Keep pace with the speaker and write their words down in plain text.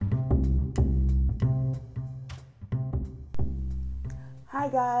Hi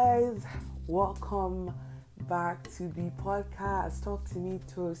guys, welcome back to the podcast Talk to Me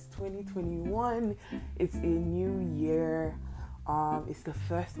Toast 2021. It's a new year. It's the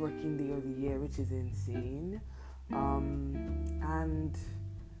first working day of the year, which is insane. And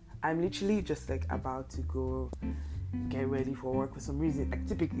I'm literally just about to go get ready for work for some reason.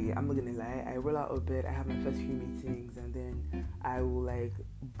 Typically, I'm not gonna lie, I roll out of bed, I have my first few meetings, and then I will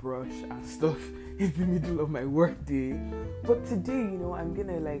brush and stuff in the middle of my work day. But today, I'm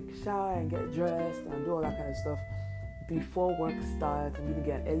gonna shower and get dressed and do all that kind of stuff before work starts. I'm gonna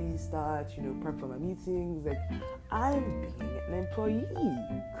get an early start, prep for my meetings. I'm being an employee.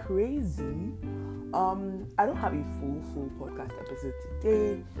 Crazy. I don't have a full podcast episode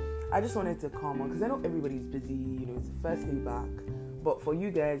today. I just wanted to come on because I know everybody's busy, it's the first day back. But for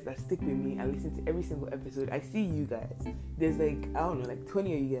you guys that stick with me and listen to every single episode, I see you guys. There's 20 of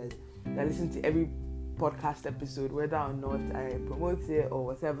you guys that listen to every podcast episode, whether or not I promote it or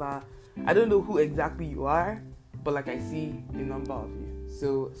whatever. I don't know who exactly you are, but I see the number of you.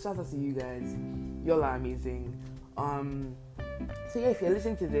 So shout out to you guys. Y'all are amazing. So yeah, if you're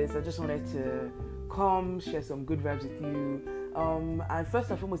listening to this, I just wanted to come share some good vibes with you. And first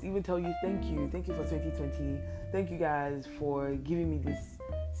and foremost, even tell you thank you for 2020. Thank you guys for giving me this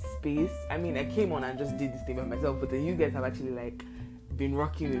space. I mean, I came on and just did this thing by myself, but then you guys have actually been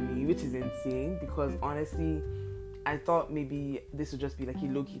rocking with me, which is insane, because honestly I thought maybe this would just be a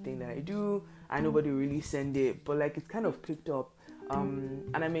low-key thing that I do and nobody will really send it, but it's kind of picked up,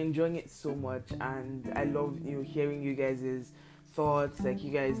 and I'm enjoying it so much, and I love hearing you guys' thoughts.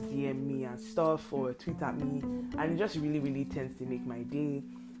 You guys DM me and stuff or tweet at me, and it just really tends to make my day.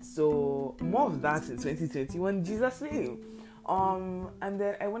 So more of that in 2021, in Jesus' name. And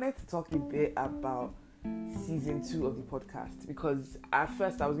then I wanted to talk a bit about season 2 of the podcast, because at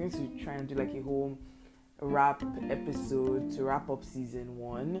first I was going to try and do a whole wrap episode to wrap up season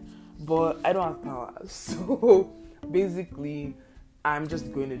 1, but I don't have power. So basically I'm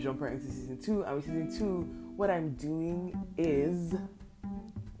just going to jump right into season 2, and with season 2 what I'm doing is,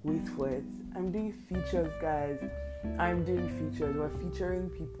 wait for it, I'm doing features, guys. I'm doing features. We're featuring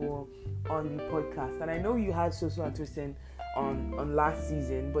people on the podcast, and I know you had So and Tristan on last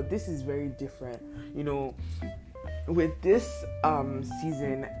season, but this is very different. With this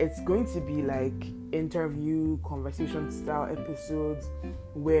season, it's going to be interview, conversation style episodes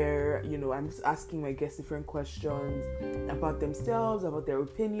where I'm just asking my guests different questions about themselves, about their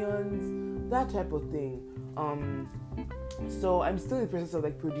opinions, that type of thing. So I'm still in the process of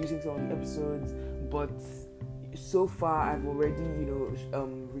producing some of the episodes, but so far I've already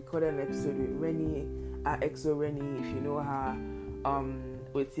recorded an episode with Rennie at Exo Rennie, if you know her,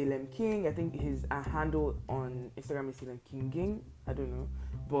 with Salem King. I think his handle on Instagram is Salem Kinging. I don't know,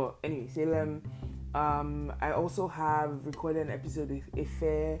 but anyway, Salem. I also have recorded an episode with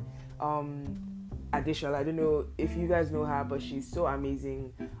Ife Additional. I don't know if you guys know her, but she's so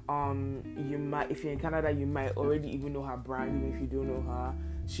amazing. You might, if you're in Canada, you might already even know her brand, even if you don't know her.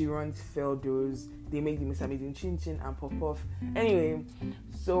 She runs Feldos. They make the most amazing chin chin and pop off. Anyway,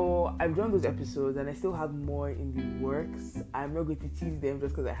 so I've done those episodes, and I still have more in the works. I'm not going to tease them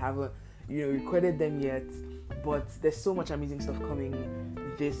just because I haven't, recorded them yet. But there's so much amazing stuff coming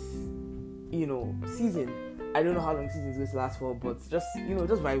this, season. I don't know how long the season is going to last for, but just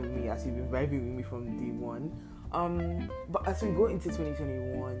vibe with me as you've been vibing with me from day one. But as we go into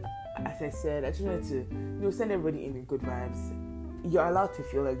 2021, as I said, I just wanted to, send everybody in with good vibes. You're allowed to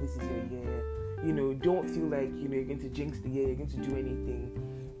feel like this is your year. Don't feel like, you're going to jinx the year, you're going to do anything.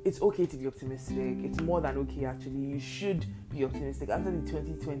 It's okay to be optimistic. It's more than okay, actually. You should be optimistic. After the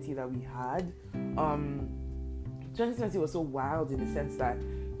 2020 that we had, 2020 was so wild in the sense that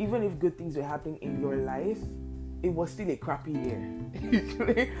even if good things were happening in your life, it was still a crappy year.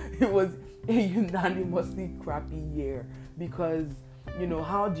 It was a unanimously crappy year, because,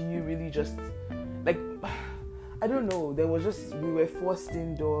 how do you really just, I don't know, we were forced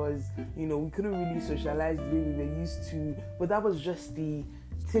indoors, we couldn't really socialize the way we were used to, but that was just the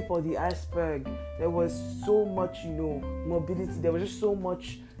tip of the iceberg. There was so much, mobility, there was just so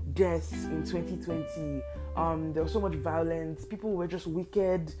much death in 2020, there was so much violence, people were just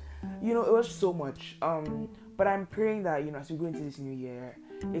wicked, it was so much, but I'm praying that, as we go into this new year,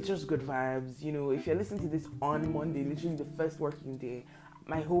 it's just good vibes. If you're listening to this on Monday, literally the first working day,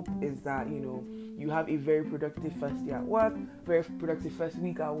 my hope is that, you have a very productive first day at work, very productive first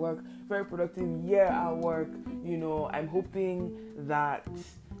week at work, very productive year at work. I'm hoping that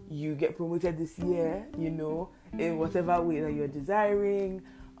you get promoted this year, in whatever way that you're desiring.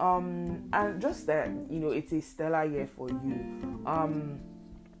 And just that, it's a stellar year for you.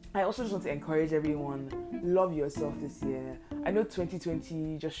 I also just want to encourage everyone, love yourself this year. I know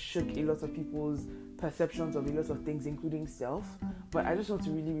 2020 just shook a lot of people's perceptions of a lot of things, including self, but I just want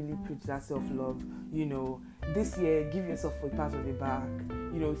to really, really preach that self-love. This year, give yourself a pat on the back,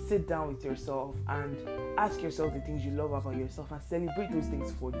 sit down with yourself and ask yourself the things you love about yourself and celebrate those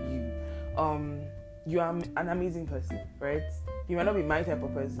things for you. You are an amazing person, right? You might not be my type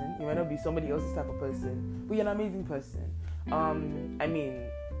of person, you might not be somebody else's type of person, but you're an amazing person.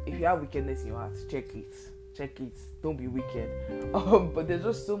 If you have wickedness in your heart, check it. Don't be wicked. But there's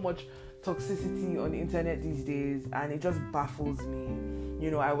just so much toxicity on the internet these days, and it just baffles me.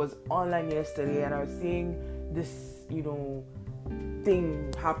 I was online yesterday and I was seeing this,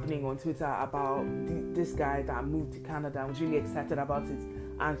 thing happening on Twitter about this guy that moved to Canada. I was really excited about it,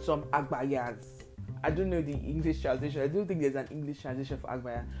 and some Agbayas. I don't know the English translation. I don't think there's an English translation for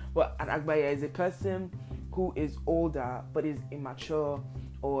Agbaya, but an Agbaya is a person who is older but is immature,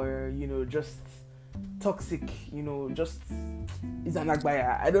 or just toxic, just is an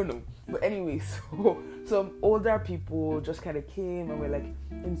Agbaya. I don't know. But anyway, so some older people just kind of came and were like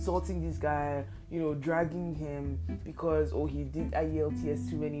insulting this guy, dragging him because he did IELTS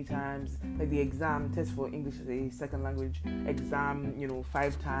too many times, like the exam test for English as a second language exam,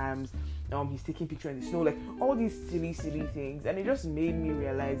 5 times. He's taking picture in the snow, like all these silly things, and it just made me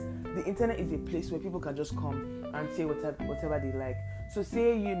realize the internet is a place where people can just come and say whatever they like. So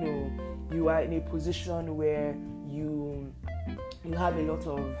say you are in a position where you have a lot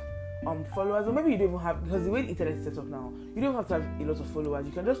of followers, or maybe you don't even have, because the way the internet is set up now, you don't have to have a lot of followers.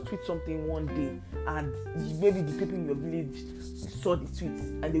 You can just tweet something one day, and maybe the people in your village saw the tweets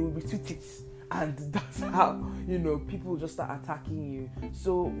and they will retweet it, and that's how people just start attacking you.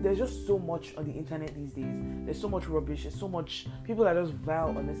 So there's just so much on the internet these days. There's so much rubbish. There's so much people that just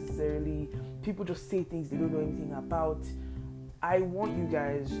vile unnecessarily. People just say things they don't know anything about. I want you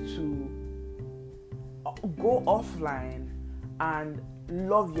guys to go offline and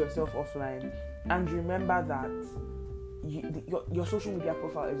love yourself offline, and remember that your social media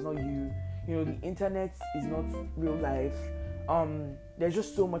profile is not you. The internet is not real life. There's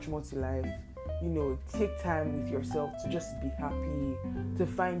just so much more to life. Take time with yourself to just be happy, to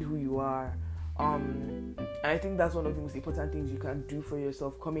find who you are. I think that's one of the most important things you can do for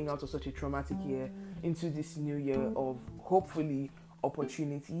yourself coming out of such a traumatic year into this new year of hopefully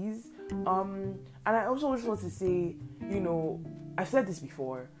opportunities. And I also just want to say, I've said this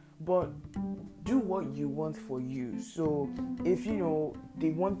before, but do what you want for you. So if the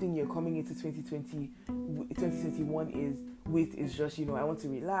one thing you're coming into 2021 is just I want to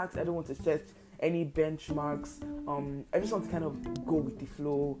relax, I don't want to set any benchmarks, I just want to kind of go with the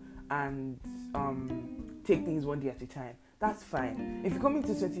flow and take things one day at a time, that's fine. If you come into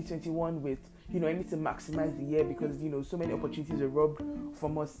 2021 with I need to maximize the year because so many opportunities were robbed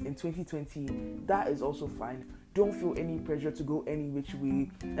from us in 2020, that is also fine. Don't feel any pressure to go any which way.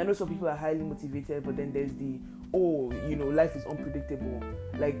 I know some people are highly motivated, but then there's the life is unpredictable.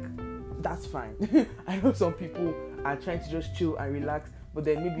 Like, that's fine. I know some people are trying to just chill and relax, but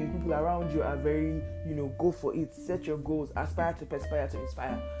then maybe the people around you are very go for it, set your goals, aspire to perspire to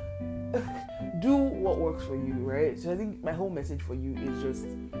inspire. Do what works for you, right? So I think my whole message for you is just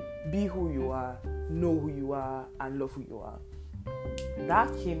be who you are, know who you are, and love who you are.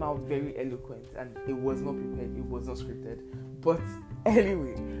 That came out very eloquent, and it was not prepared, it was not scripted. But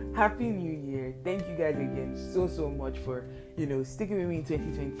anyway, happy new year. Thank you guys again so much for sticking with me in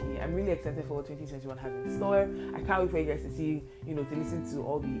 2020. I'm really excited for what 2021 has in store. I can't wait for you guys to see to listen to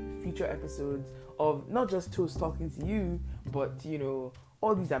all the future episodes of not just Toast talking to you, but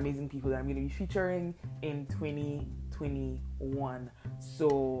all these amazing people that I'm going to be featuring in 2021.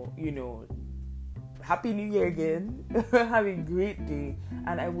 So happy new year again. Have a great day,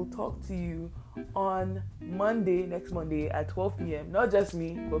 and I will talk to you on next Monday at 12 p.m. Not just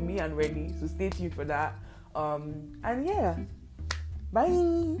me, but me and Rennie, so stay tuned for that. And yeah, bye.